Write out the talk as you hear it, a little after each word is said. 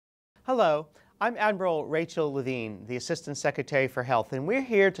Hello, I'm Admiral Rachel Levine, the Assistant Secretary for Health, and we're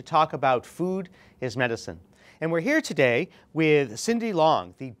here to talk about food is medicine. And we're here today with Cindy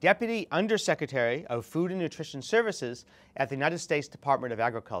Long, the Deputy Undersecretary of Food and Nutrition Services at the United States Department of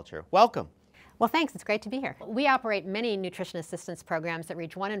Agriculture. Welcome. Well, thanks. It's great to be here. We operate many nutrition assistance programs that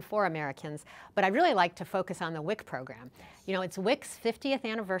reach 1 in 4 Americans, but I'd really like to focus on the WIC program. You know, it's WIC's 50th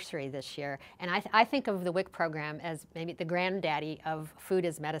anniversary this year, and I think of the WIC program as maybe the granddaddy of food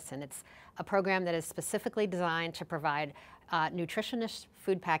is medicine. It's a program that is specifically designed to provide nutritious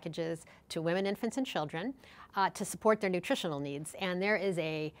food packages to women, infants, and children to support their nutritional needs. And there is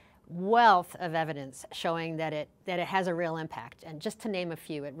a wealth of evidence showing that it has a real impact. And just to name a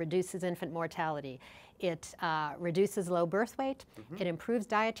few, it reduces infant mortality, it reduces low birth weight, it improves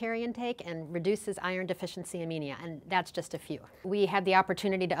dietary intake, and reduces iron deficiency anemia, and that's just a few. We had the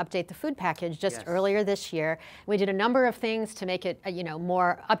opportunity to update the food package just earlier this year. We did a number of things to make it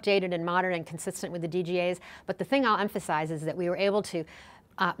more updated and modern and consistent with the DGAs, but the thing I'll emphasize is that we were able to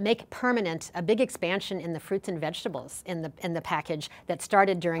make permanent a big expansion in the fruits and vegetables in the package that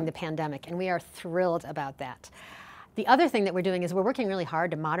started during the pandemic, and we are thrilled about that. The other thing that we're doing is we're working really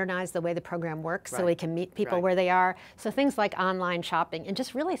hard to modernize the way the program works so we can meet people where they are. So things like online shopping and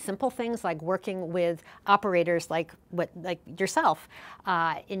just really simple things like working with operators like yourself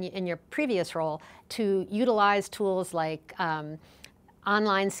in your previous role to utilize tools like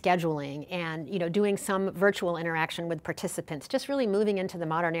online scheduling and doing some virtual interaction with participants, just really moving into the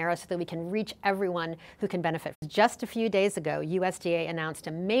modern era so that we can reach everyone who can benefit. Just a few days ago, USDA announced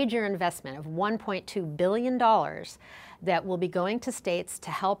a major investment of $1.2 billion that will be going to states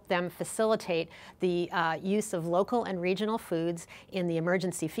to help them facilitate the use of local and regional foods in the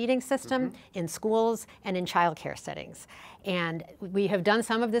emergency feeding system, in schools, and in child care settings. And we have done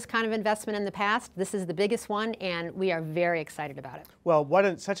some of this kind of investment in the past. This is the biggest one, and we are very excited about it. Well,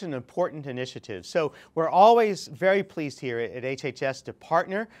 such an important initiative. So we're always very pleased here at HHS to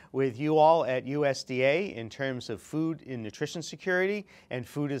partner with you all at USDA in terms of food and nutrition security and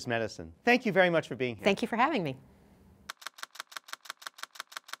food is medicine. Thank you very much for being here. Thank you for having me.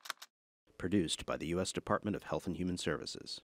 Produced by the U.S. Department of Health and Human Services.